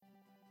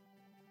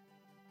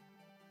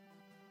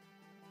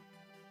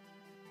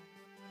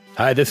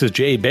Hi, this is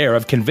Jay Baer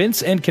of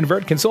Convince and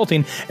Convert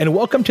Consulting, and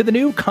welcome to the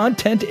new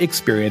Content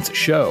Experience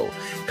Show.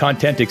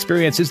 Content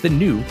Experience is the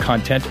new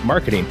content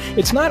marketing.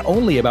 It's not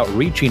only about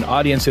reaching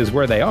audiences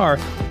where they are,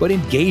 but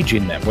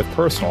engaging them with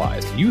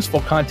personalized,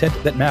 useful content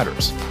that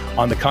matters.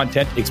 On the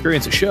Content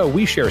Experience Show,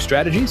 we share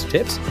strategies,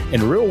 tips,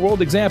 and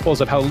real-world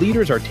examples of how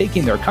leaders are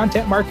taking their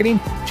content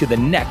marketing to the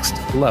next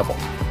level.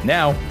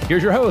 Now,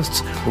 here's your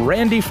hosts,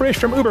 Randy Frisch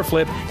from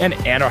Uberflip and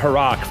Anna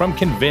Harak from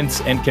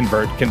Convince and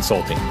Convert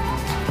Consulting.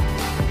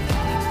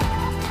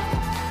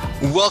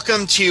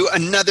 Welcome to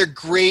another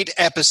great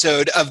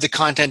episode of the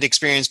Content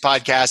Experience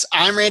Podcast.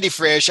 I'm Randy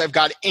Frisch. I've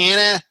got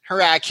Anna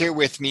Harak here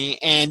with me.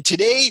 And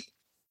today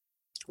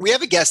we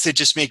have a guest that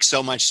just makes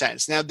so much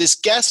sense. Now, this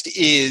guest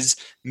is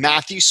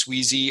Matthew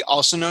Sweezy,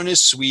 also known as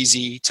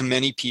Sweezy to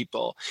many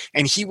people.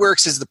 And he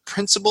works as the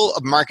principal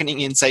of marketing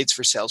insights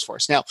for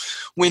Salesforce. Now,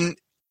 when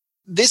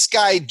this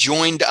guy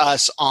joined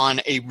us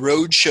on a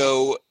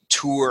roadshow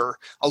tour,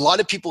 a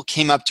lot of people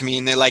came up to me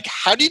and they're like,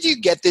 how did you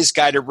get this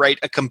guy to write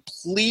a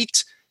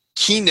complete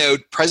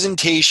keynote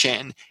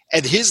presentation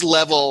at his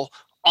level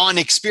on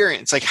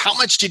experience? Like, how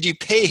much did you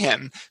pay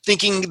him?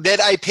 Thinking that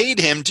I paid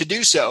him to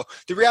do so.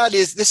 The reality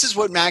is, this is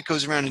what Matt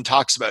goes around and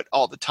talks about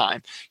all the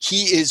time.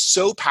 He is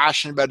so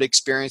passionate about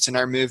experience and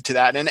our move to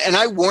that. And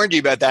I warned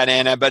you about that,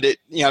 Anna, but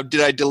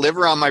did I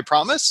deliver on my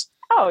promise?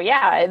 Oh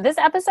yeah, this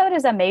episode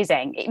is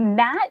amazing.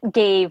 Matt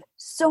gave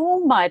so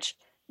much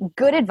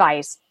good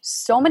advice,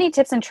 so many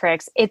tips and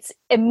tricks. It's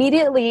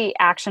immediately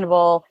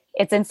actionable.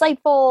 It's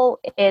insightful,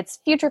 it's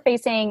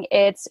future-facing,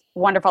 it's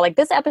wonderful. Like,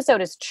 this episode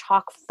is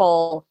chock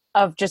full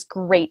of just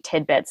great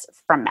tidbits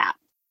from Matt.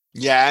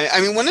 Yeah,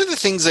 I mean, one of the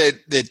things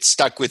that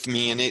stuck with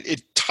me, and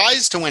it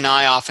ties to when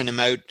I often am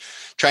out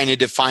trying to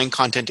define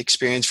content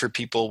experience for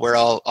people, where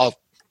I'll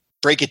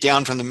break it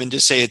down from them and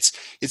just say it's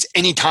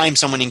any time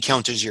someone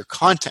encounters your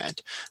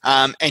content.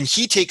 And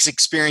he takes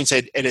experience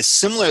at a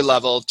similar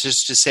level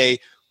just to say,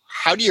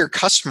 how do your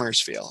customers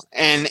feel?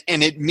 And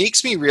it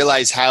makes me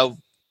realize how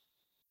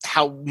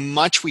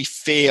much we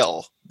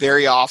fail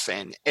very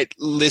often at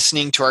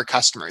listening to our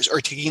customers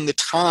or taking the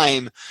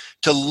time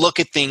to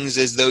look at things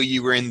as though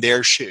you were in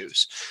their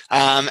shoes.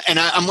 And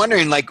I'm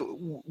wondering, like,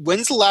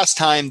 when's the last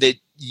time that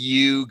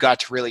you got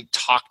to really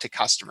talk to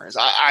customers?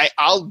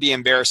 I'll be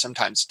embarrassed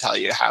sometimes to tell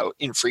you how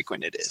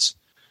infrequent it is.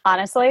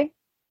 Honestly,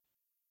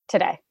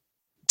 today.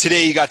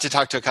 Today you got to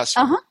talk to a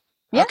customer? Uh-huh.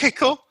 Yeah. Okay,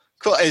 cool.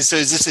 So is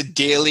this a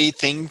daily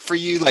thing for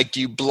you? Like, do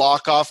you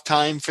block off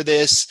time for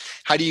this?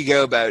 How do you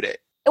go about it?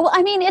 Well,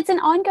 I mean, it's an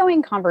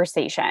ongoing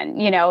conversation,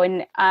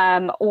 and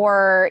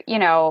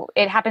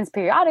it happens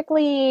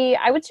periodically.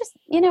 I would just,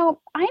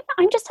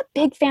 I'm just a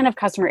big fan of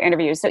customer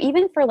interviews. So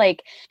even for my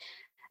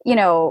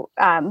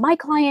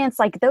clients,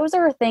 like, those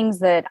are things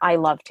that I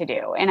love to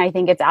do. And I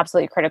think it's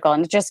absolutely critical.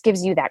 And it just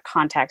gives you that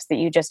context that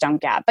you just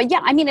don't get. But yeah,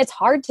 I mean, it's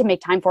hard to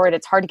make time for it.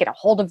 It's hard to get a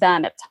hold of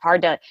them. It's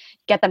hard to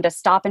get them to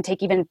stop and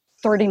take even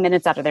 30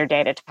 minutes out of their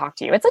day to talk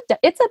to you.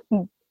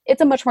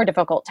 It's a much more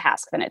difficult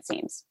task than it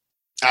seems.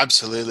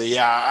 Absolutely.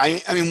 Yeah.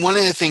 I mean, one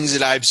of the things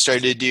that I've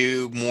started to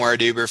do more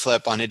at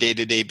Uberflip on a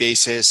day-to-day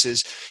basis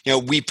is,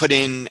 we put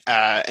in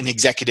an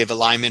executive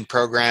alignment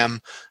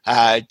program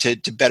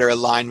to better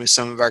align with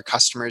some of our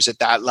customers at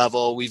that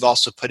level. We've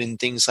also put in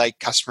things like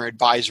customer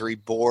advisory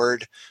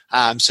board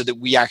so that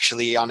we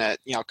actually on a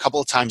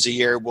couple of times a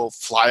year, we'll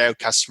fly out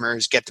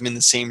customers, get them in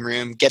the same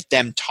room, get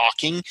them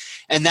talking.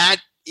 And that,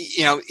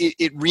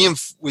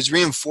 was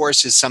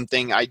reinforced as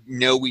something I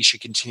know we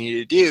should continue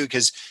to do,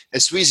 because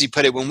as Sweezy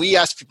put it, when we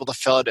ask people to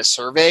fill out a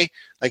survey,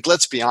 like,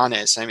 let's be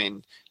honest, I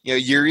mean,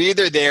 you're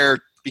either there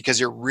because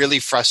you're really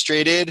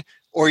frustrated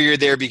or you're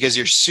there because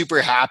you're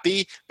super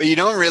happy, but you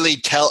don't really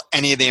tell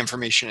any of the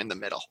information in the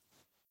middle.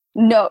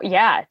 No,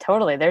 yeah,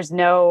 totally. There's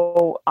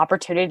no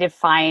opportunity to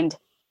find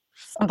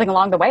something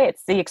along the way.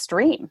 It's the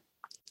extreme.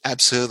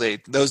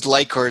 Absolutely. Those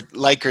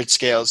Likert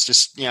scales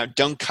just,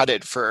 don't cut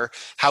it for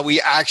how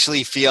we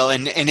actually feel.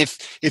 And if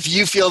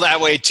you feel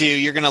that way too,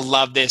 you're going to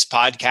love this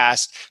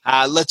podcast.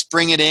 Let's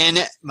bring it in.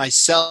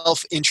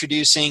 Myself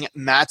introducing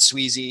Matt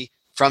Sweezy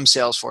from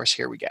Salesforce.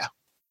 Here we go.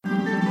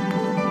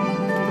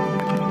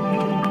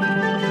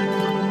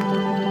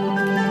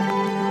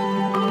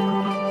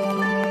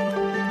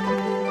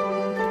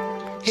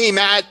 Hey,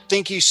 Matt,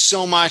 thank you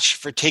so much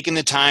for taking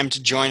the time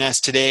to join us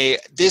today.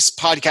 This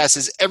podcast,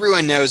 as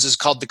everyone knows, is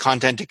called The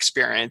Content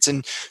Experience.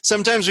 And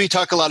sometimes we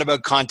talk a lot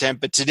about content,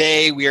 but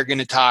today we are going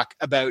to talk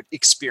about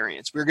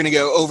experience. We're going to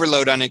go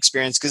overload on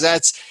experience because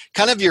that's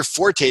kind of your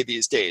forte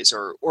these days,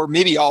 or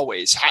maybe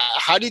always.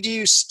 How did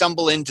you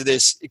stumble into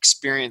this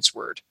experience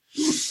word?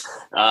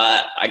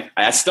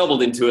 I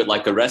stumbled into it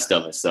like the rest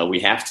of us, so we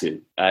have to.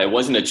 It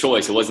wasn't a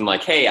choice. It wasn't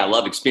like, hey, I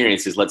love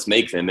experiences, let's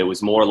make them. It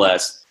was more or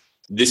less,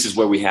 this is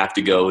where we have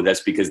to go.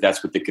 That's because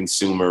that's what the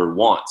consumer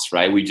wants,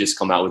 right? We just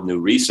come out with new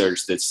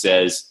research that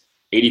says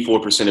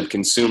 84% of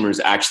consumers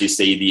actually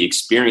say the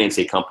experience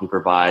a company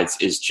provides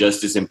is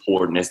just as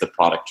important as the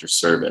product or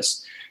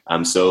service.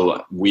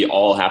 So we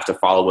all have to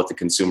follow what the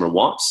consumer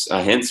wants.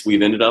 Hence,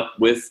 we've ended up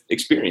with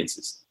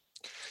experiences.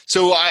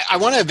 So I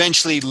want to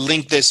eventually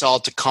link this all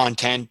to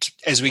content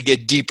as we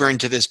get deeper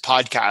into this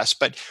podcast.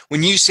 But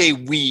when you say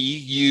we,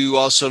 you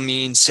also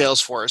mean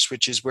Salesforce,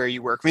 which is where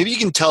you work. Maybe you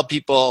can tell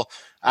people,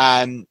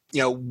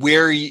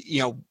 where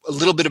a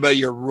little bit about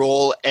your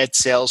role at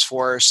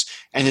Salesforce,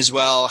 and as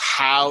well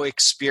how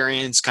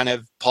experience kind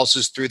of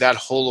pulses through that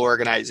whole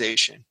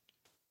organization.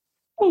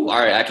 All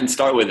right, I can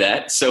start with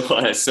that.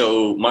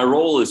 So my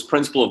role is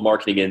Principal of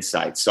Marketing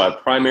Insights. So I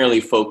primarily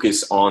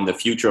focus on the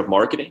future of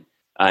marketing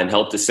and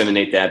help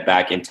disseminate that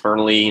back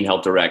internally and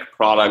help direct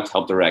product,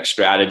 help direct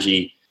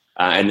strategy,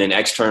 and then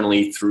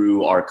externally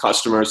through our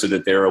customers so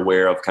that they're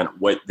aware of kind of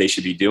what they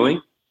should be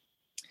doing.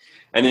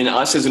 And then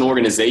us as an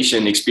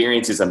organization,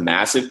 experience is a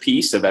massive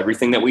piece of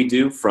everything that we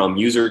do, from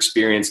user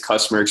experience,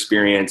 customer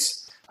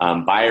experience,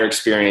 buyer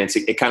experience.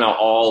 It kind of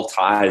all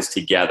ties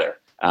together.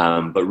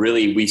 But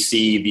really, we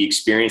see the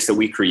experience that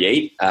we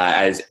create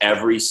as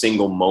every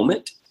single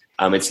moment.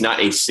 It's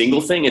not a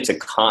single thing, it's a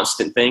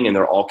constant thing, and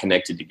they're all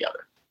connected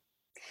together.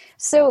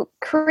 So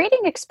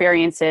creating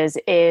experiences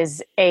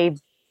is a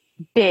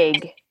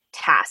big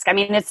task. I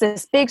mean, it's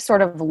this big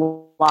sort of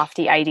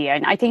lofty idea.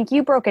 And I think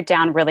you broke it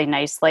down really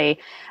nicely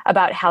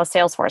about how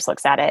Salesforce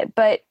looks at it.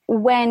 But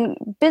when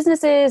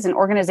businesses and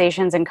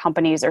organizations and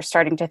companies are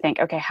starting to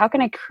think, okay, how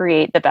can I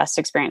create the best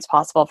experience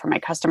possible for my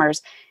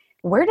customers?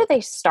 Where do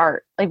they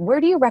start? Like, where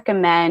do you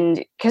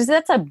recommend? Because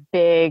that's a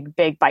big,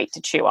 big bite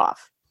to chew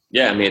off.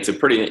 Yeah, I mean, it's a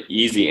pretty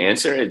easy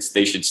answer.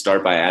 They should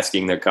start by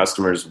asking their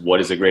customers, what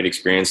does a great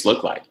experience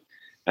look like?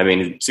 I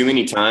mean, too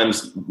many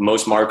times,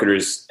 most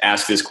marketers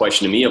ask this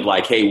question to me of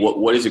like, hey,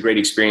 what does a great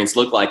experience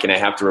look like? And I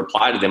have to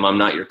reply to them, I'm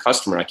not your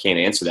customer. I can't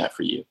answer that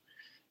for you.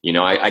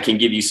 I can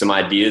give you some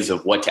ideas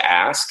of what to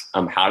ask,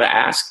 how to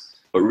ask,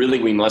 but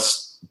really we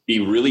must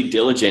be really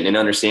diligent in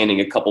understanding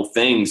a couple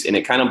things. And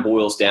it kind of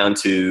boils down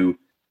to,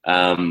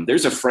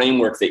 there's a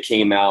framework that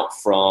came out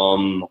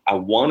from, I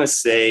want to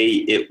say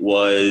it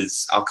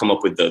was, I'll come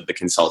up with the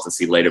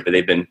consultancy later, but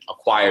they've been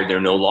acquired.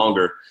 They're no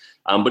longer.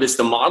 But it's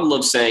the model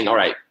of saying, all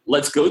right,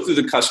 let's go through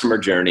the customer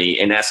journey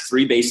and ask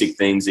three basic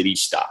things at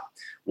each stop.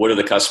 What are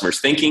the customers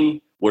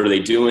thinking? What are they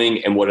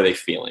doing? And what are they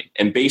feeling?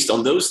 And based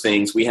on those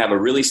things, we have a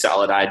really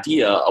solid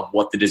idea of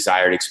what the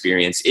desired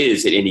experience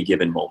is at any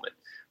given moment,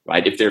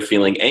 right? If they're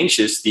feeling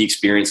anxious, the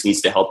experience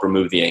needs to help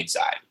remove the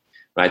anxiety,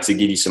 right? To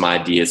give you some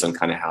ideas on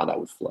kind of how that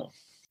would flow.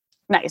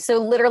 Nice. So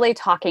literally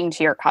talking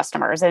to your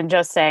customers and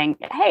just saying,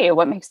 hey,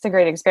 what makes a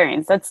great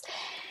experience? That's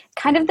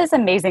kind of this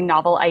amazing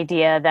novel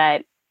idea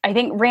that I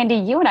think, Randy,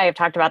 you and I have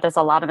talked about this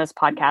a lot on this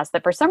podcast,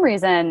 that for some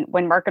reason,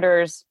 when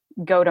marketers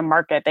go to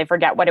market, they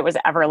forget what it was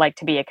ever like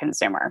to be a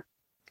consumer.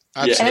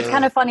 Absolutely. And it's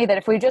kind of funny that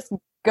if we just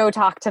go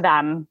talk to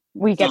them,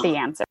 we get the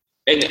answer.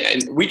 And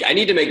I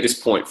need to make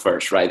this point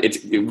first, right?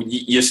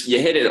 You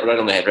hit it right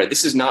on the head, right?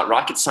 This is not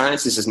rocket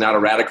science. This is not a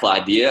radical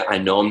idea. I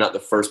know I'm not the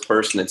first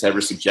person that's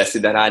ever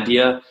suggested that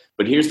idea,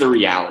 but here's the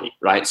reality,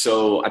 right?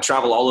 So I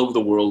travel all over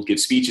the world, give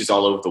speeches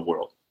all over the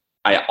world.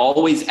 I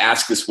always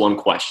ask this one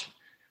question.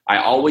 I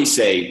always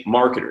say,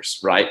 marketers,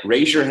 right?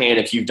 Raise your hand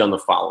if you've done the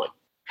following.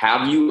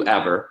 Have you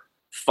ever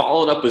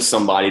followed up with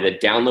somebody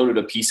that downloaded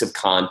a piece of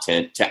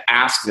content to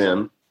ask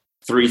them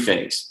three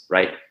things,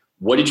 right?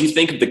 What did you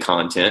think of the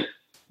content?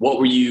 What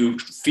were you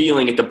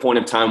feeling at the point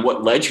of time?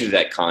 What led you to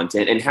that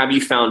content? And have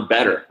you found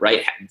better,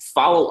 right?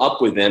 Follow up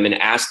with them and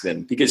ask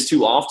them, because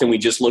too often we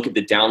just look at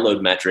the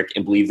download metric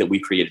and believe that we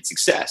created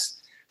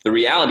success. The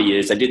reality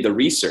is, I did the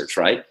research,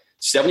 right?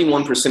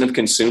 71% of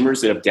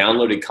consumers that have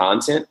downloaded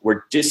content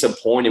were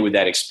disappointed with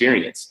that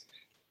experience.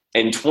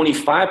 And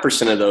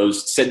 25% of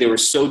those said they were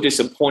so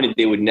disappointed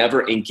they would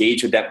never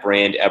engage with that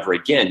brand ever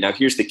again. Now,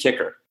 here's the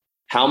kicker.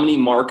 How many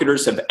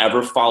marketers have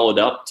ever followed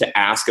up to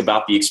ask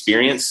about the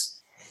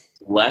experience?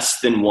 Less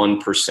than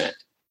 1%.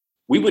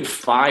 We would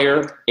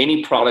fire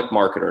any product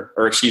marketer,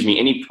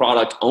 any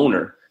product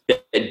owner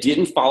that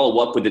didn't follow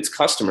up with its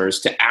customers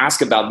to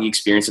ask about the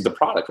experience of the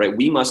product, right?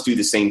 We must do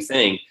the same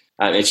thing.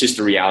 It's just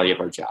the reality of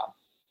our job.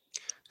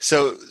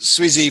 So,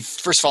 Sweezy,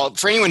 first of all,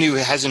 for anyone who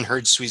hasn't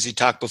heard Sweezy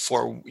talk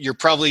before, you're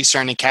probably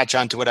starting to catch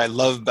on to what I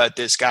love about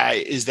this guy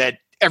is that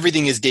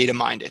everything is data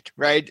minded,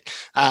 right?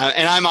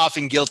 And I'm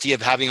often guilty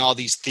of having all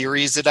these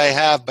theories that I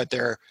have, but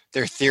they're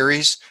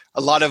theories.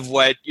 A lot of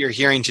what you're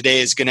hearing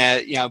today is going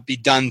to, be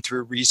done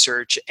through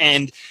research.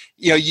 And,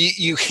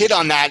 you hit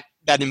on that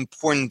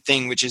important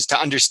thing, which is to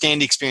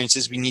understand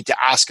experiences, we need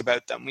to ask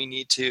about them. We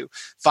need to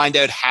find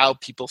out how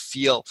people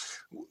feel.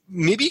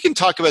 Maybe you can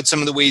talk about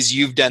some of the ways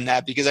you've done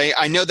that, because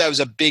I know that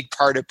was a big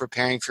part of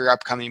preparing for your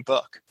upcoming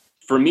book.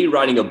 For me,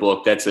 writing a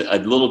book, that's a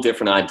little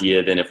different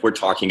idea than if we're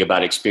talking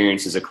about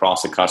experiences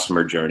across a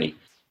customer journey.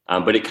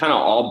 But it kind of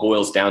all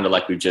boils down to,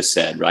 like we just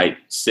said, right?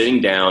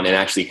 Sitting down and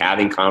actually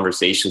having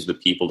conversations with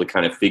people to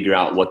kind of figure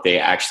out what they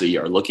actually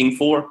are looking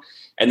for,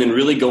 and then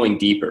really going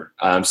deeper.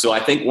 So I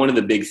think one of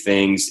the big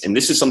things, and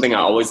this is something I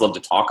always love to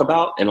talk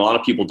about, and a lot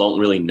of people don't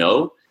really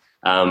know,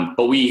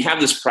 but we have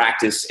this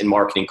practice in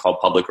marketing called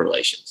public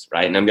relations,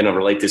 right? And I'm going to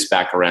relate this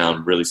back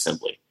around really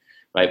simply.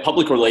 right?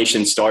 Public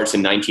relations starts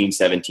in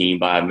 1917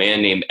 by a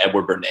man named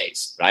Edward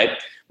Bernays, right?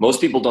 Most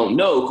people don't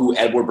know who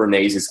Edward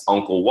Bernays'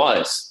 uncle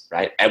was,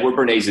 right? Edward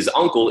Bernays'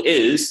 uncle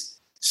is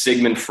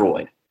Sigmund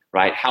Freud,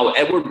 right? How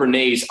Edward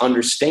Bernays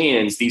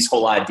understands these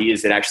whole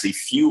ideas that actually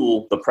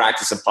fuel the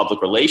practice of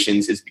public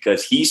relations is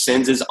because he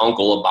sends his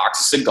uncle a box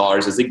of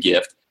cigars as a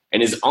gift,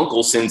 and his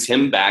uncle sends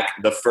him back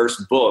the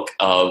first book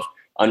of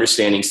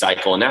understanding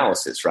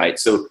psychoanalysis, right?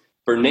 So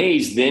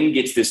Bernays then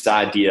gets this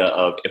idea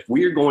of if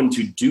we're going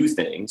to do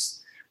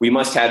things, we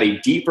must have a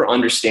deeper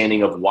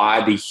understanding of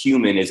why the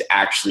human is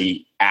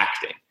actually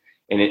acting.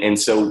 And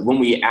so when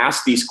we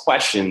ask these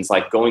questions,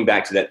 like going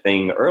back to that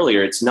thing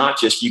earlier, it's not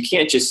just, you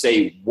can't just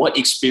say, what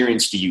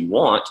experience do you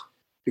want?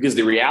 Because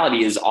the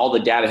reality is all the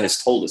data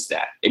has told us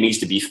that. It needs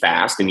to be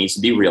fast. It needs to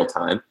be real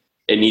time.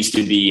 It needs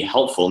to be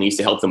helpful. It needs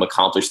to help them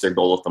accomplish their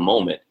goal at the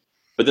moment.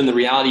 But then the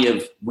reality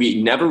of we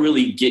never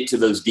really get to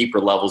those deeper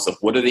levels of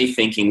what are they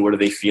thinking? What are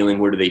they feeling?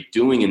 What are they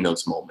doing in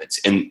those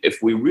moments? And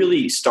if we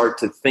really start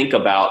to think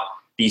about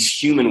these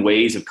human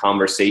ways of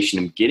conversation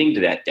and getting to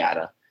that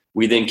data,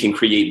 we then can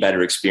create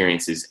better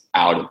experiences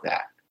out of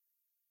that.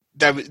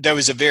 That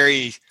was a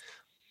very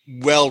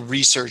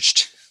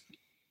well-researched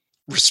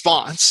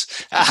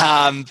response.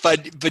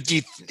 But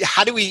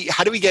how do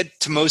we get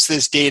to most of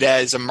this data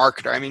as a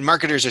marketer? I mean,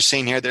 marketers are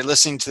saying here, they're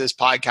listening to this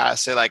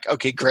podcast. They're like,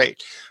 okay,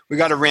 great. We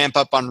got to ramp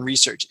up on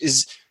research.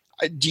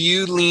 Do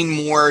you lean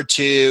more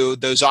to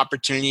those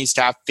opportunities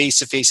to have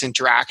face-to-face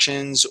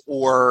interactions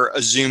or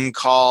a Zoom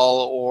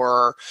call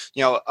or,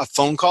 a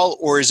phone call,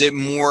 or is it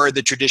more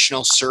the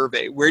traditional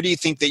survey? Where do you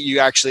think that you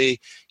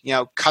actually,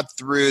 cut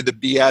through the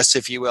BS,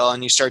 if you will,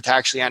 and you start to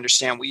actually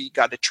understand what you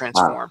got to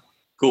transform? Wow.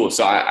 Cool.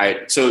 So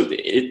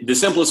the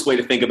simplest way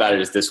to think about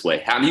it is this way.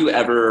 Have you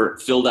ever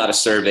filled out a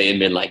survey and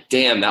been like,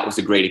 damn, that was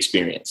a great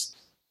experience?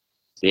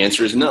 The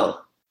answer is no.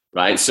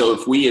 Right. So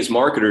if we as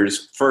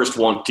marketers first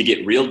want to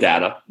get real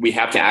data, we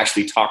have to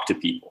actually talk to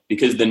people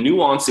because the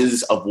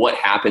nuances of what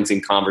happens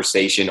in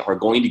conversation are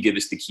going to give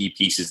us the key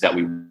pieces that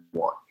we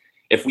want.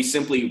 If we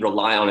simply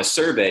rely on a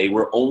survey,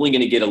 we're only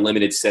going to get a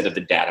limited set of the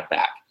data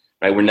back.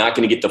 Right. We're not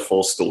going to get the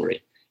full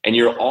story. And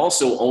you're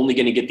also only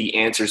going to get the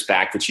answers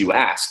back that you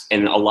asked.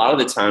 And a lot of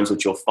the times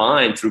what you'll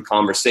find through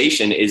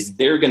conversation is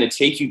they're going to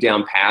take you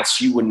down paths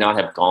you would not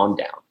have gone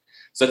down.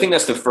 So I think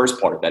that's the first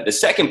part of that. The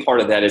second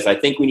part of that is I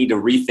think we need to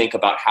rethink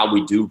about how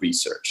we do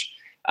research.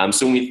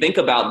 So when we think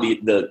about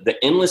the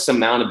endless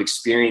amount of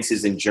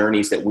experiences and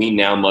journeys that we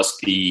now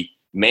must be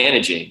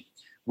managing,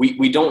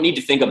 we don't need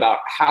to think about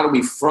how do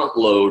we front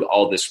load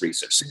all this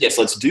research. So yes,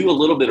 let's do a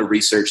little bit of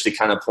research to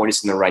kind of point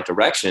us in the right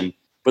direction,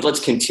 but let's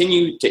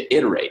continue to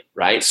iterate,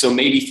 right? So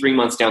maybe 3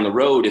 months down the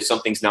road, if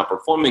something's not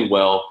performing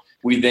well,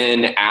 we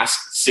then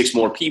ask 6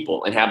 more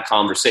people and have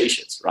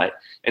conversations, right?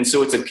 And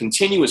so it's a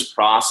continuous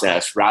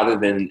process rather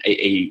than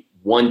a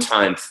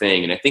one-time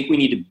thing. And I think we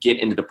need to get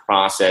into the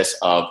process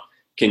of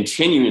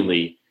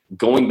continually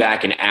going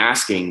back and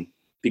asking,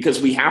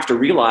 because we have to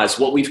realize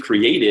what we've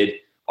created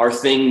are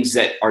things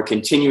that are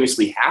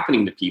continuously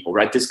happening to people,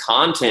 right? This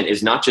content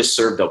is not just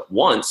served up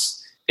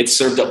once, it's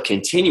served up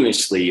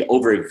continuously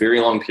over a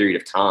very long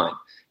period of time.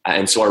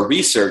 And so our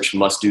research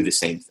must do the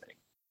same thing.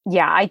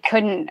 Yeah, I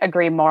couldn't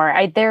agree more.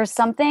 There's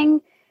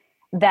something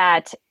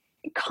that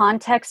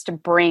context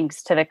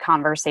brings to the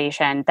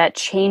conversation that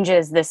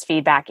changes this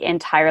feedback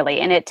entirely.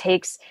 And it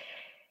takes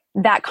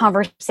that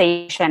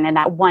conversation and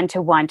that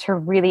one-to-one to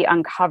really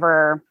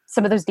uncover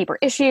some of those deeper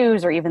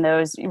issues or even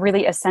those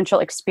really essential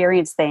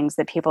experience things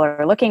that people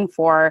are looking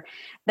for,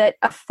 that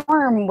a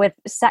form with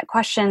set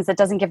questions that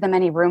doesn't give them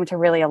any room to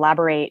really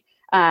elaborate.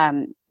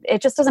 It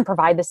just doesn't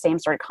provide the same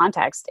sort of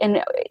context.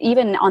 And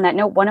even on that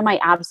note, one of my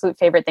absolute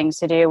favorite things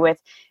to do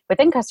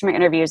within customer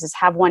interviews is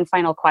have one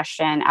final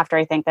question after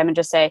I thank them and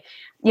just say,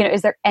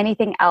 is there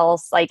anything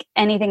else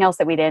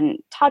that we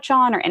didn't touch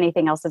on or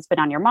anything else that's been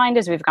on your mind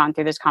as we've gone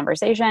through this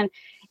conversation?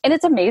 And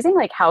it's amazing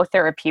how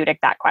therapeutic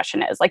that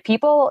question is.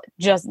 People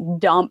just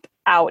dump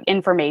out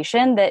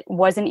information that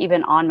wasn't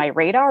even on my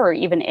radar or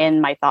even in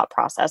my thought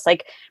process.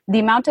 The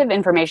amount of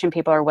information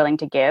people are willing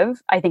to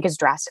give, I think, is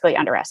drastically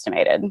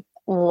underestimated.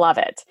 Love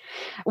it.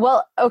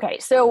 Well, okay.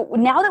 So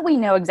now that we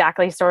know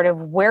exactly sort of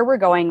where we're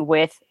going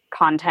with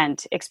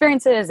content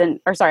experiences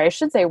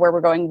where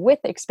we're going with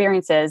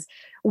experiences,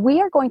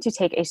 we are going to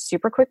take a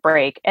super quick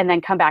break and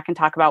then come back and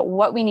talk about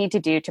what we need to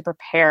do to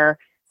prepare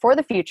for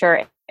the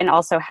future and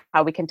also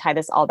how we can tie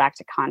this all back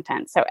to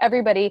content. So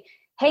everybody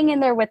hang in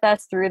there with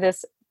us through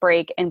this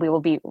break and we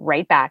will be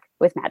right back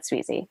with Matt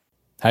Sweezy.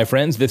 Hi,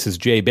 friends. This is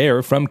Jay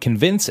Baer from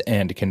Convince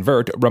and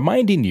Convert,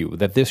 reminding you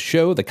that this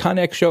show, the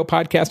CONEX Show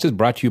podcast, is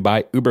brought to you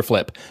by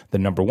Uberflip, the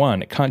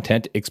 #1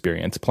 content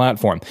experience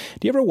platform.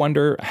 Do you ever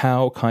wonder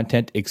how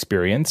content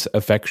experience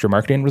affects your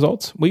marketing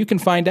results? Well, you can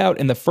find out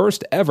in the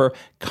first ever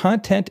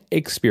Content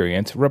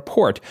Experience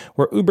Report,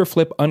 where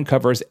Uberflip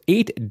uncovers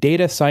 8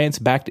 data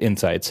science-backed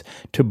insights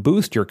to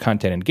boost your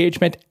content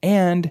engagement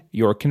and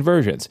your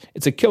conversions.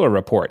 It's a killer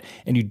report,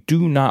 and you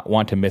do not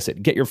want to miss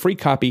it. Get your free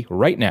copy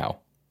right now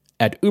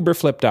at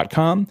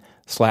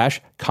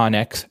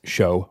uberflip.com/CONEX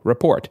show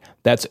report.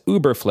 That's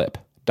uberflip.com/CONEX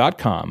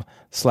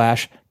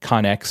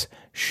conversation.com/CONEX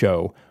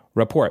show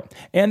report.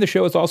 And the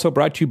show is also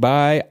brought to you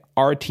by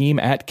our team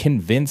at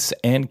Convince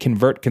and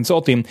Convert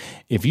Consulting.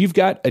 If you've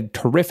got a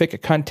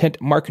terrific content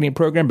marketing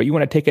program, but you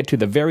want to take it to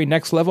the very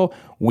next level,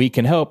 we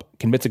can help.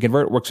 Convince and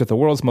Convert works with the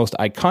world's most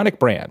iconic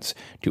brands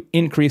to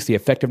increase the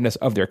effectiveness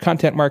of their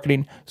content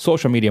marketing,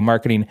 social media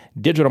marketing,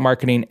 digital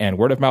marketing, and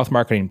word-of-mouth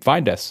marketing.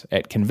 Find us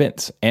at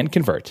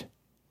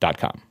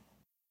convinceandconvert.com.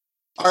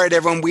 All right,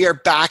 everyone, we are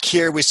back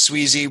here with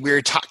Sweezy.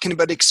 We're talking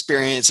about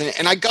experience,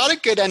 and I got a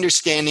good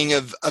understanding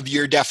of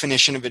your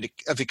definition of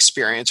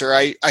experience, or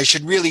I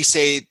should really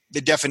say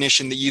the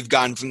definition that you've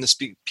gotten from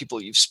the people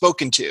you've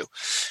spoken to.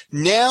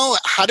 Now,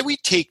 how do we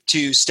take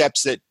two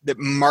steps that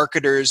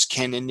marketers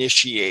can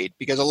initiate?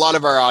 Because a lot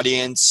of our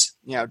audience,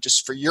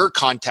 just for your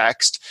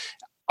context,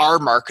 are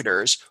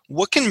marketers.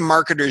 What can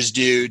marketers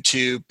do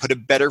to put a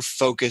better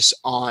focus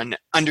on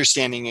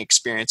understanding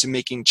experience and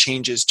making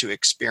changes to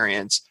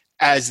experience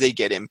as they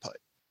get input?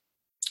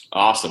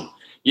 Awesome.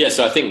 Yeah,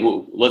 so I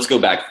think let's go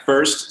back.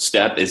 First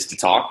step is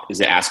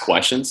to ask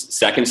questions.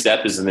 Second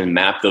step is to then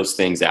map those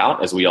things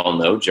out. As we all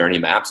know, journey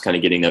maps, kind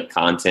of getting the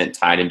content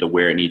tied into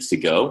where it needs to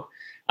go.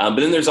 But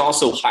then there's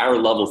also higher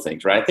level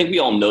things, right? I think we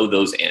all know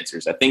those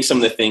answers. I think some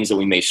of the things that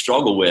we may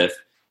struggle with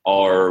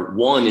are,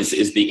 one is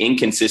the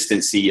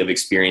inconsistency of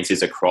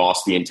experiences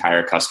across the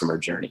entire customer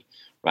journey.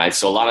 Right.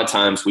 So a lot of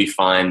times we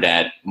find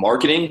that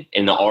marketing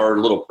in our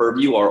little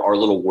purview, our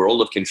little world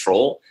of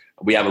control,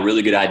 we have a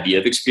really good idea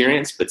of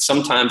experience, but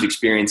sometimes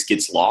experience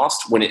gets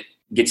lost when it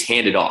gets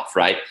handed off,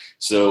 right?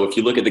 So if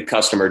you look at the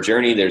customer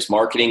journey, there's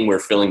marketing, we're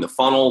filling the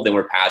funnel, then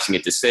we're passing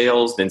it to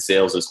sales, then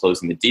sales is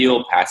closing the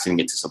deal, passing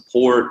it to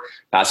support,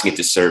 passing it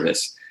to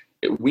service.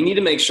 We need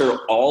to make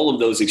sure all of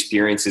those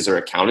experiences are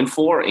accounted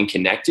for and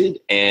connected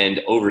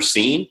and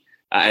overseen.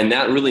 And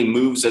that really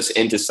moves us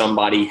into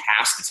somebody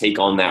has to take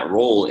on that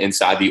role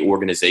inside the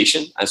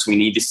organization. So we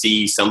need to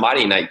see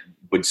somebody, and I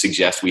would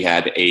suggest we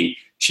have a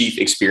chief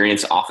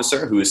experience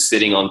officer who is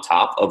sitting on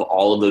top of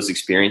all of those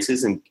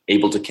experiences and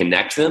able to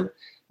connect them.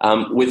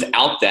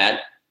 Without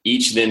that,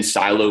 each then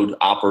siloed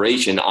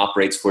operation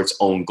operates for its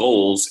own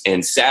goals.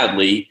 And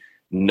sadly,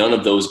 none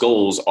of those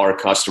goals are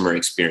customer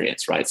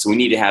experience, right? So we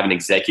need to have an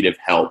executive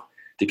help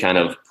to kind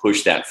of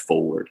push that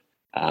forward.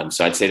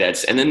 So I'd say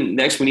and then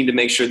next we need to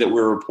make sure that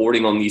we're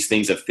reporting on these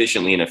things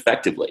efficiently and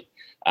effectively,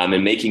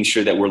 and making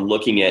sure that we're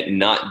looking at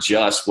not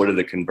just what are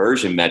the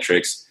conversion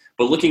metrics,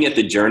 but looking at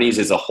the journeys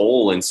as a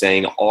whole and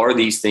saying, are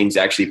these things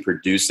actually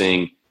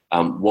producing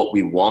what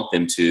we want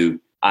them to,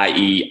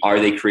 i.e., are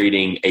they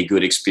creating a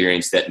good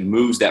experience that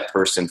moves that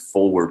person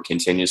forward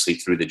continuously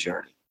through the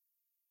journey?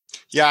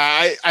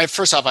 Yeah,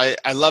 first off, I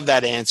love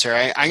that answer.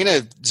 I'm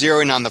going to zero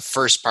in on the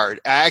first part.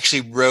 I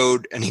actually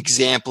wrote an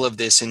example of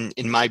this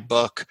in my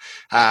book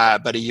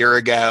about a year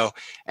ago,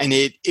 and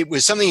it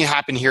was something that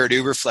happened here at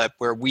Uberflip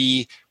where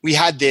we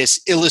had this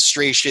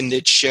illustration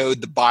that showed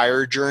the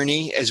buyer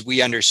journey as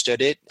we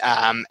understood it,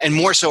 and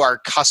more so our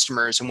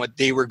customers and what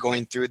they were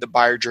going through the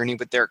buyer journey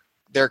with their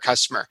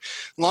customer.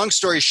 Long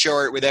story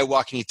short, without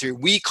walking you through,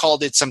 we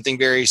called it something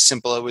very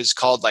simple. It was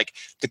called like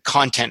the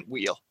content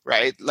wheel,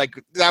 right? Like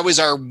that was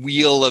our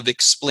wheel of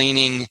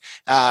explaining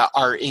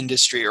our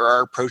industry or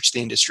our approach to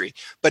the industry.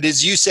 But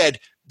as you said,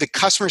 the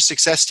customer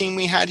success team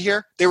we had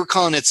here, they were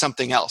calling it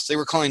something else. They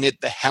were calling it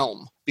the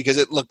helm because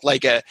it looked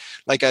like the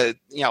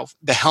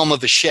helm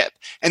of a ship.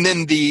 And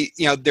then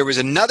there was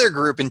another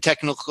group in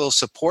technical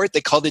support.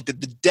 They called it the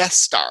Death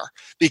Star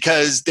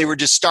because they were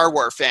just Star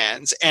Wars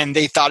fans and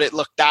they thought it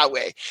looked that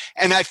way.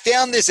 And I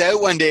found this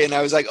out one day and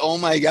I was like, oh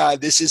my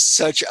God, this is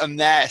such a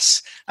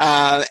mess.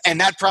 And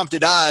that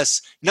prompted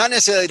us not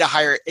necessarily to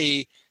hire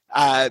a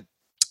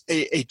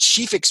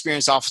chief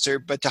experience officer,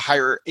 but to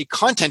hire a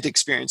content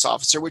experience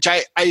officer, which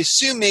I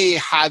assume may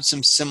have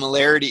some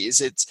similarities.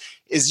 It's,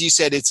 as you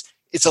said, it's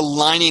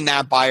aligning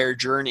that buyer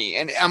journey.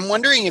 And I'm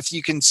wondering if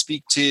you can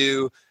speak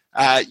to,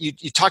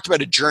 you talked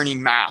about a journey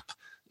map.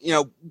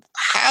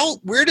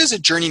 Where does a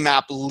journey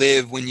map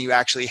live when you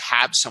actually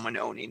have someone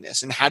owning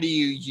this? And how do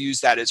you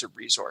use that as a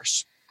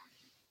resource?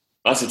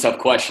 That's a tough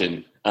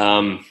question.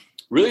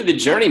 Really, the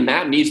journey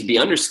map needs to be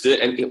understood.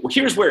 And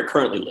here's where it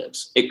currently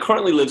lives. It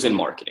currently lives in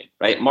marketing,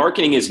 right?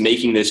 Marketing is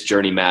making this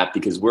journey map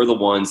because we're the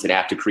ones that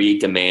have to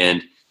create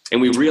demand.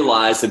 And we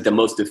realize that the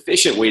most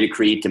efficient way to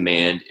create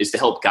demand is to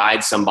help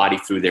guide somebody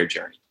through their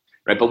journey,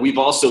 right? But we've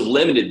also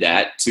limited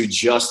that to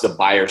just the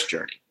buyer's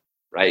journey,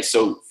 right?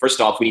 So first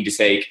off, we need to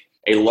take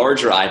a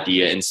larger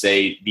idea and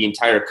say the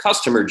entire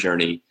customer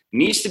journey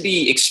needs to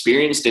be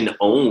experienced and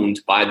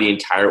owned by the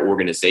entire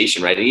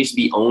organization, right? It needs to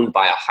be owned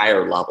by a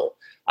higher level.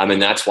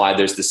 And that's why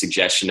there's the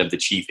suggestion of the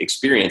chief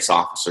experience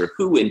officer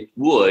who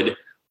would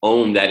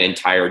own that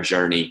entire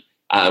journey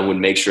and would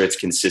make sure it's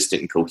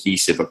consistent and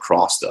cohesive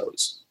across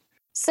those.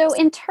 So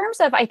in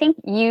terms of, I think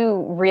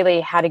you really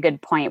had a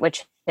good point,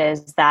 which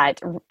is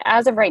that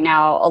as of right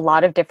now, a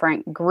lot of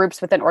different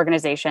groups within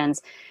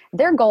organizations,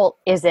 their goal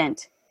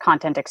isn't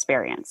content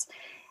experience.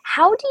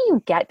 How do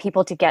you get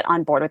people to get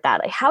on board with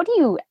that? Like, how do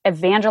you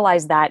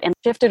evangelize that and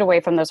shift it away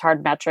from those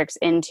hard metrics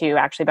into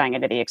actually buying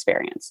into the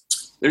experience?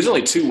 There's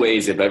only two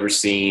ways I've ever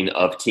seen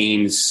of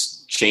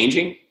teams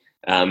changing.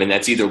 And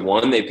that's either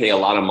one, they pay a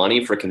lot of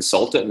money for a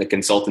consultant and the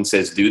consultant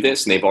says, do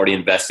this. And they've already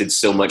invested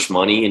so much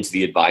money into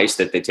the advice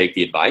that they take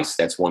the advice.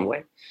 That's one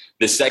way.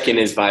 The second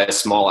is via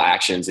small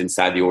actions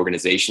inside the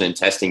organization and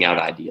testing out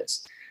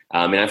ideas.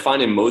 And I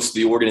find in most of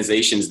the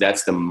organizations,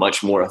 that's the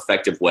much more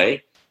effective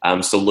way.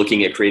 So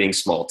looking at creating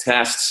small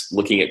tests,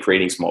 looking at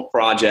creating small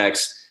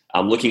projects,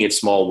 looking at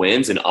small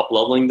wins and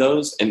up-leveling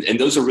those. And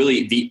those are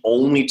really the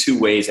only two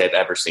ways I've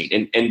ever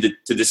seen. And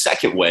to the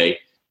second way,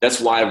 that's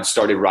why I've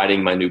started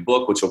writing my new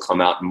book, which will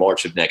come out in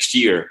March of next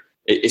year,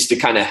 is to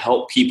kind of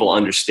help people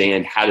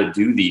understand how to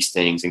do these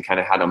things and kind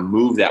of how to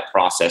move that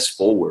process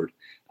forward.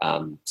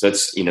 So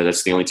that's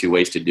the only two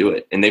ways to do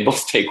it. And they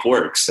both take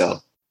work. So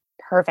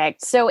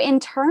perfect. So in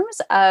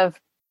terms of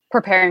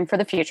preparing for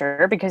the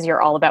future, because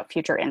you're all about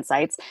future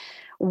insights,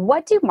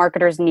 what do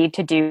marketers need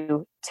to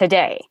do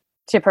today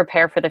to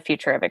prepare for the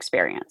future of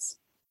experience?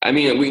 I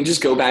mean, we can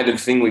just go back to the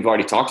thing we've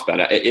already talked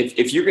about.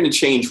 If you're going to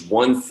change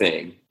one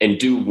thing and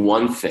do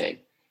one thing,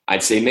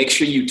 I'd say make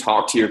sure you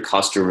talk to your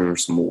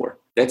customers more.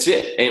 That's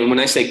it. And when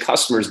I say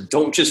customers,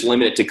 don't just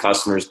limit it to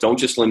customers. Don't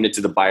just limit it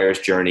to the buyer's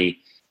journey.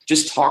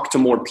 Just talk to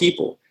more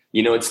people.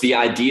 It's the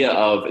idea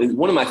of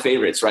one of my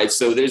favorites, right?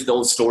 So there's the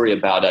old story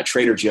about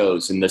Trader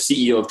Joe's and the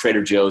CEO of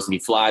Trader Joe's, and he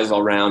flies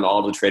all around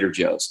all the Trader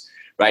Joe's,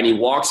 right? And he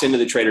walks into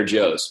the Trader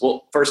Joe's.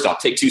 Well, first off,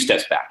 take 2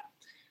 steps back.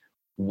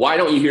 Why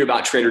don't you hear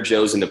about Trader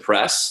Joe's in the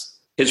press?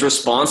 His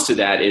response to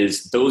that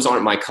is, those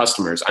aren't my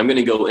customers. I'm going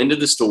to go into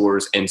the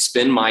stores and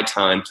spend my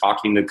time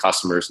talking to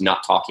customers,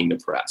 not talking to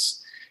press.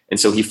 And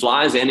so he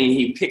flies in and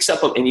he picks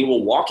up and he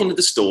will walk into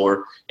the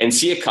store and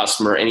see a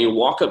customer and he'll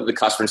walk up to the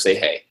customer and say,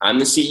 hey, I'm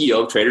the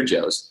CEO of Trader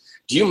Joe's.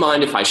 Do you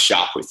mind if I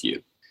shop with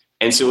you?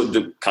 And so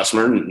the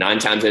customer 9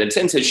 times out of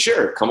 10 says,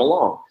 sure, come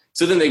along.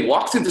 So then they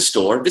walk through the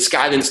store. This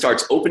guy then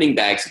starts opening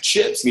bags of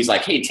chips and he's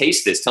like, hey,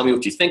 taste this. Tell me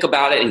what you think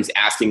about it. And he's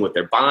asking what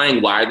they're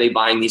buying. Why are they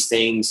buying these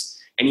things?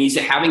 And he's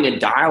having a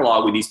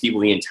dialogue with these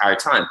people the entire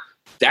time.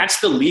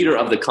 That's the leader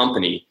of the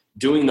company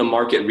doing the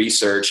market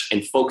research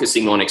and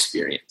focusing on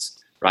experience.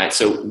 Right.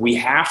 So we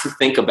have to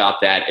think about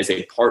that as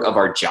a part of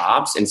our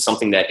jobs and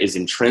something that is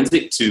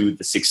intrinsic to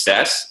the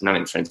success, not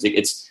intrinsic.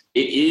 It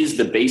is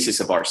the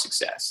basis of our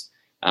success.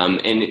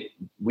 And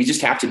we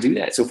just have to do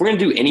that. So if we're going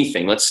to do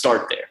anything, let's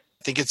start there.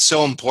 I think it's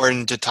so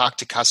important to talk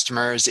to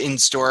customers in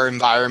store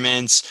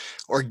environments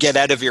or get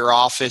out of your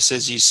office,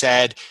 as you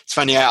said. It's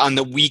funny, on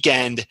the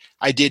weekend,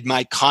 I did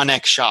my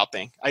CONEX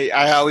shopping.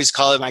 I always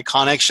call it my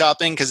CONEX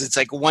shopping because it's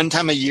like one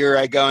time a year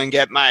I go and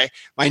get my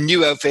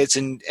new outfits.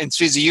 And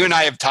Susie, you and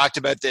I have talked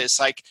about this,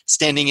 like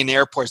standing in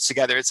airports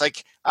together. It's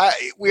like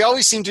we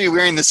always seem to be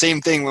wearing the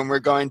same thing when we're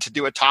going to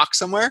do a talk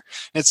somewhere.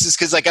 And it's just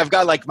because I've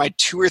got like my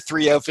 2 or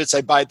 3 outfits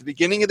I buy at the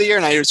beginning of the year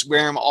and I just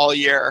wear them all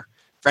year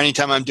for any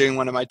time I'm doing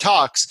one of my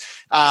talks.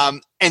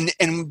 And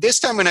this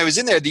time when I was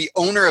in there, the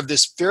owner of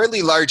this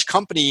fairly large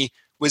company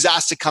was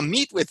asked to come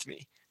meet with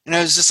me. And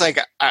I was just like,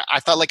 I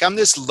thought like I'm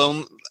this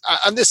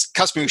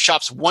customer who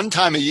shops one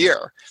time a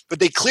year, but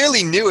they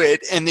clearly knew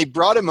it and they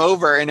brought him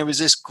over and it was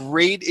this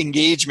great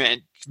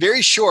engagement,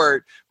 very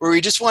short, where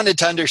we just wanted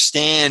to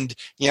understand,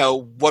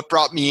 what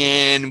brought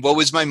me in, what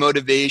was my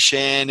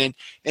motivation. And,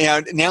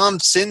 now I'm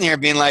sitting here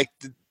being like,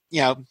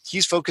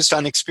 he's focused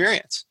on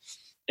experience.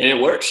 And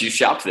it works. You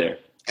shopped there.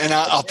 And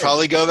I'll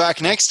probably go back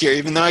next year,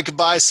 even though I could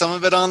buy some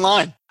of it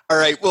online. All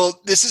right.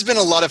 Well, this has been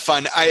a lot of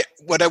fun.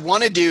 What I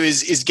want to do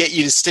is get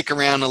you to stick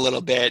around a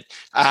little bit.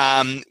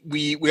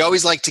 We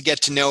always like to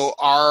get to know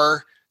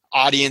our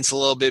audience a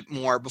little bit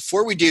more.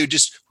 Before we do,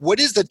 just what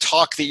is the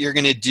talk that you're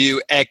going to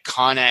do at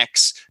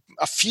CONEX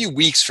a few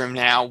weeks from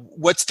now?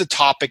 What's the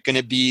topic going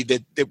to be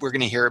that we're going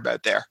to hear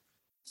about there?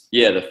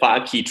 Yeah, the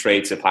 5 key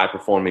traits of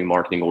high-performing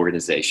marketing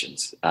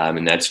organizations.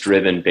 And that's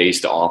driven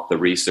based off the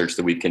research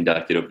that we've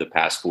conducted over the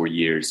past 4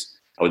 years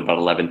with about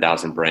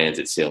 11,000 brands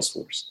at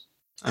Salesforce.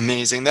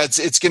 Amazing.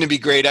 It's going to be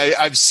great.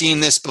 I've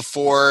seen this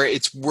before.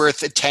 It's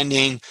worth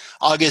attending.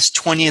 August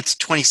 20th,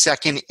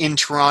 22nd in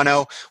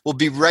Toronto. We'll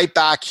be right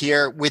back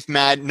here with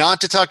Matt, not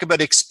to talk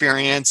about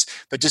experience,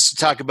 but just to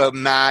talk about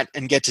Matt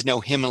and get to know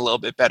him a little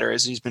bit better,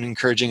 as he's been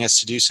encouraging us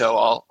to do so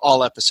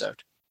all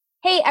episode.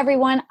 Hey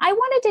everyone, I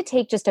wanted to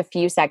take just a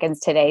few seconds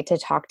today to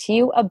talk to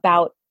you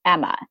about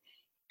Emma.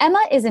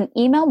 Emma is an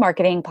email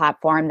marketing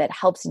platform that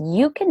helps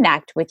you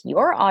connect with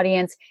your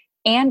audience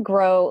and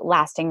grow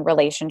lasting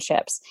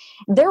relationships.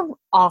 They're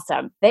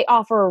awesome. They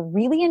offer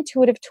really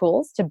intuitive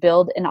tools to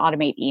build and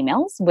automate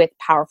emails with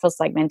powerful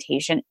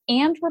segmentation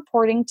and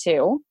reporting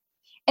too.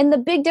 And the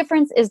big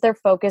difference is they're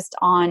focused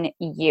on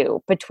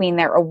you. Between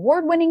their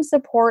award-winning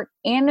support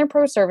and their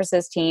pro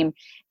services team,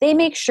 they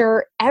make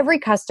sure every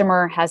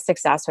customer has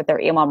success with their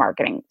email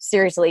marketing.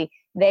 Seriously,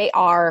 they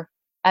are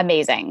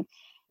amazing.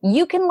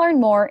 You can learn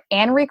more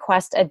and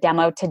request a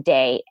demo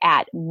today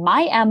at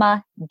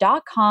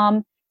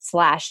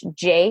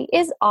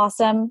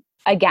myemma.com/J-is-awesome.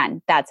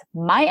 Again, that's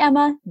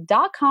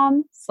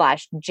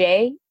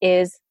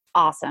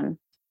myemma.com/J-is-awesome.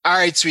 All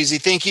right, Sweezy,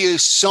 thank you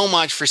so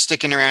much for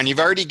sticking around.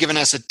 You've already given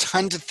us a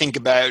ton to think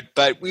about,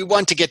 but we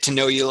want to get to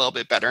know you a little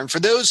bit better. And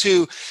for those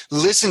who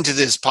listen to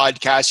this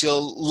podcast,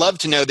 you'll love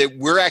to know that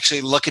we're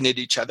actually looking at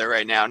each other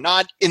right now,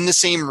 not in the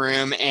same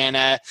room.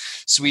 Anna,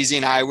 Sweezy,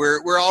 and I,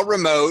 we're all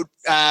remote,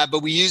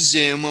 but we use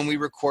Zoom when we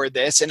record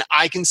this, and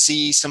I can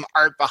see some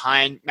art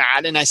behind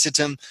Matt. And I said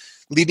to him,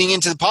 leading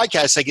into the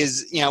podcast,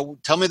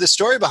 tell me the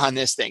story behind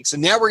this thing. So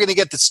now we're going to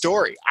get the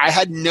story. I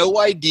had no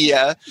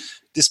idea,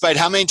 despite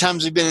how many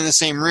times we've been in the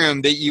same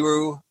room, that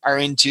you are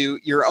into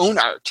your own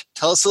art.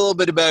 Tell us a little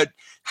bit about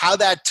how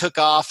that took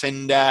off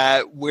and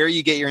where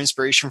you get your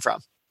inspiration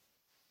from.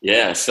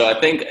 Yeah, so I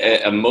think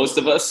most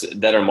of us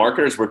that are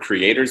marketers, we're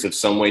creators of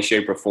some way,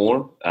 shape, or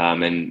form.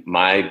 And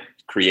my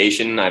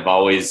creation, I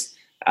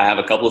have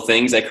a couple of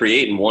things I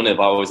create, and one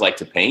I've always liked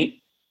to paint.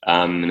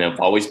 And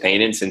I've always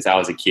painted since I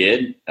was a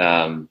kid.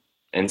 And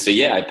so,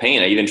 yeah, I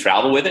paint. I even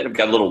travel with it. I've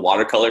got a little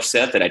watercolor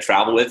set that I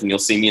travel with, and you'll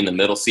see me in the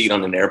middle seat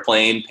on an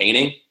airplane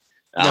painting.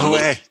 No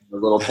way. A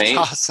little paint.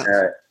 Awesome.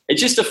 It's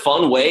just a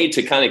fun way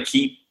to kind of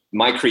keep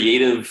my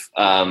creative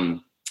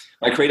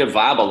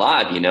vibe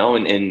alive,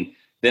 and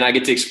then I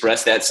get to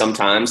express that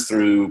sometimes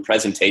through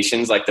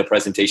presentations. Like the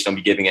presentation I'll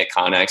be giving at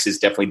CONEX is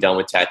definitely done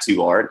with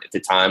tattoo art. At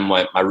the time,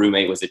 my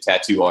roommate was a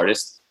tattoo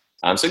artist.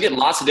 So I get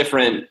lots of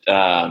different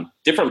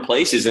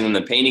places. And in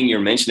the painting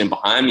you're mentioning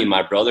behind me,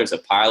 my brother's a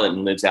pilot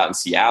and lives out in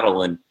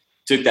Seattle, and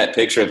took that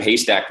picture of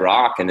Haystack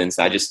Rock. And then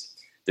so I just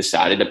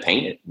decided to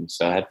paint it. And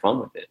so I had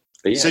fun with it.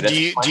 But yeah, so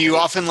do you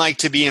often like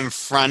to be in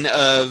front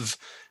of,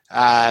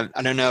 I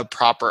don't know,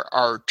 proper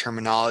art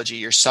terminology,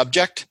 your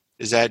subject?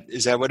 Is that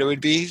what it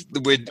would be? Are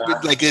you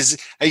going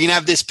to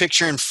have this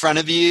picture in front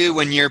of you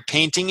when you're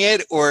painting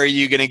it, or are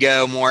you going to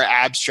go more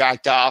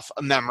abstract off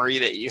a memory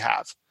that you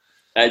have?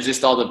 It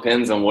just all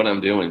depends on what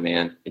I'm doing,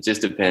 man. It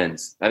just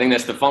depends. I think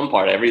that's the fun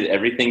part.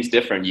 Everything's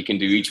different. You can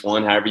do each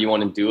one however you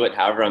want to do it,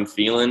 however I'm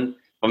feeling. If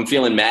I'm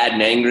feeling mad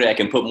and angry, I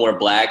can put more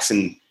blacks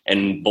and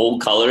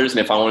bold colors.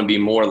 And if I want to be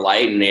more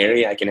light and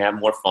airy, I can have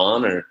more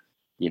fun, or,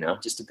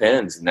 it just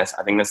depends. And I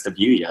think that's the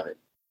beauty of it.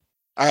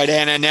 All right,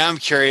 Anna, now I'm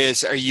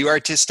curious, are you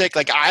artistic?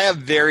 Like, I have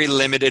very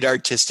limited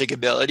artistic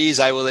abilities.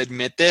 I will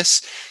admit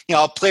this.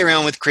 I'll play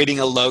around with creating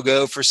a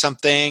logo for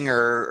something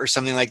or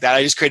something like that.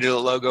 I just created a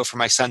logo for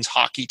my son's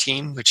hockey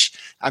team, which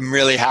I'm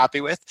really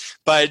happy with.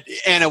 But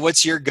Anna,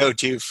 what's your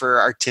go-to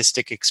for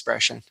artistic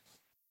expression?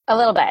 A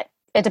little bit.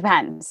 It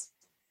depends.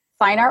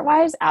 Fine art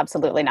wise,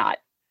 absolutely not.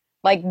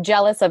 Like,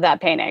 jealous of that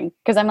painting,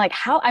 because I'm like,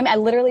 I'm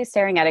literally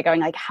staring at it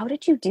going like, how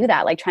did you do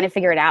that? Like, trying to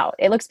figure it out.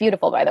 It looks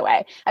beautiful, by the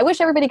way. I wish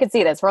everybody could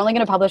see this. We're only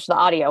going to publish the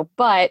audio,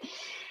 but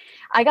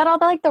I got all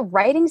the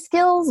writing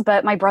skills,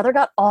 but my brother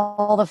got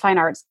all the fine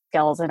art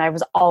skills, and I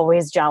was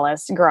always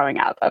jealous growing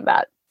up of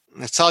that.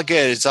 It's all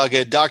good. It's all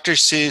good. Dr.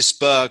 Seuss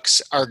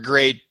books are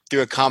great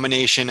through a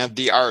combination of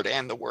the art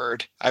and the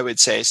word, I would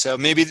say. So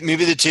maybe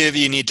the two of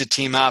you need to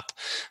team up.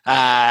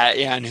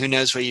 And who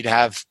knows what you'd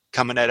have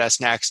coming at us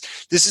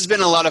next. This has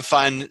been a lot of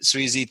fun,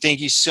 Sweezy.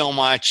 Thank you so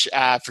much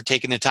for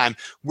taking the time.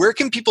 Where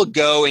can people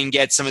go and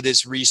get some of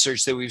this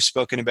research that we've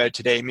spoken about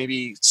today?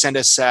 Maybe send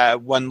us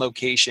one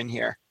location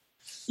here.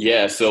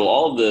 Yeah, so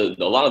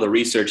a lot of the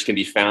research can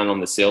be found on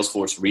the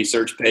Salesforce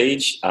research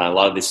page. A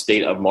lot of the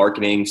state of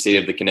marketing, state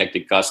of the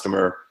connected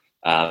customer.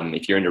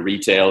 If you're into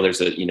retail, there's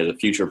the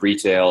future of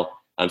retail.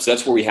 So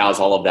that's where we house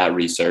all of that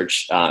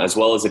research, as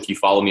well as if you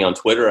follow me on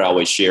Twitter, I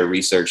always share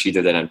research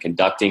either that I'm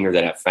conducting or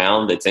that I've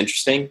found that's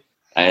interesting.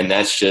 And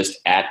that's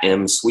just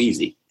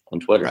 @msweezy on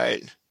Twitter.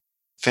 Right.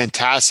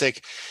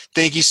 Fantastic.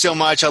 Thank you so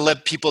much. I'll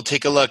let people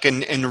take a look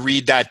and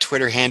read that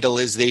Twitter handle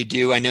as they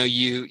do. I know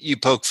you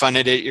poke fun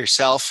at it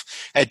yourself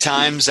at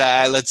times.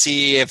 Let's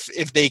see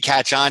if they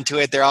catch on to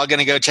it. They're all going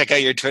to go check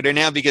out your Twitter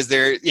now because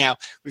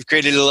we've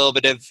created a little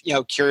bit of,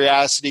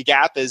 curiosity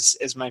gap, as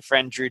my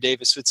friend Drew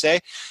Davis would say.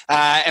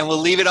 And we'll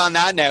leave it on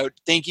that note.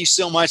 Thank you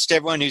so much to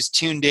everyone who's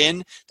tuned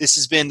in. This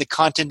has been the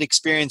Content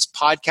Experience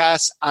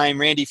Podcast.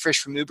 I'm Randy Frisch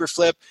from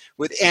Uberflip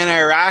with Anna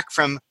Iraq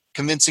from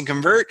Convince and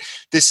Convert.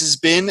 This has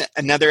been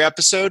another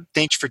episode.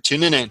 Thanks for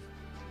tuning in.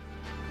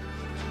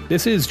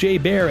 This is Jay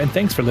Baer, and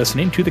thanks for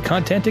listening to the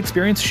Content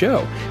Experience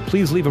Show.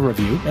 Please leave a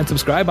review and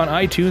subscribe on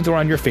iTunes or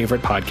on your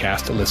favorite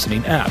podcast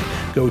listening app.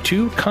 Go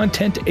to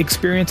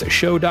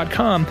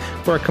contentexperienceshow.com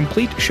for a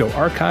complete show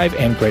archive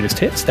and greatest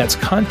hits. That's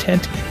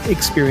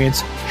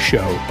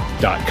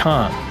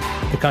contentexperienceshow.com.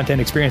 The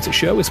Content Experience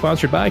Show is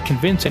sponsored by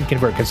Convince and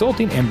Convert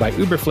Consulting and by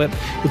Uberflip.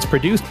 It's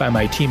produced by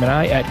my team and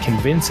I at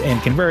Convince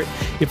and Convert.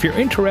 If you're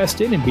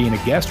interested in being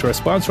a guest or a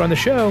sponsor on the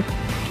show,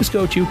 just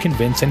go to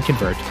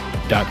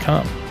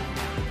convinceandconvert.com.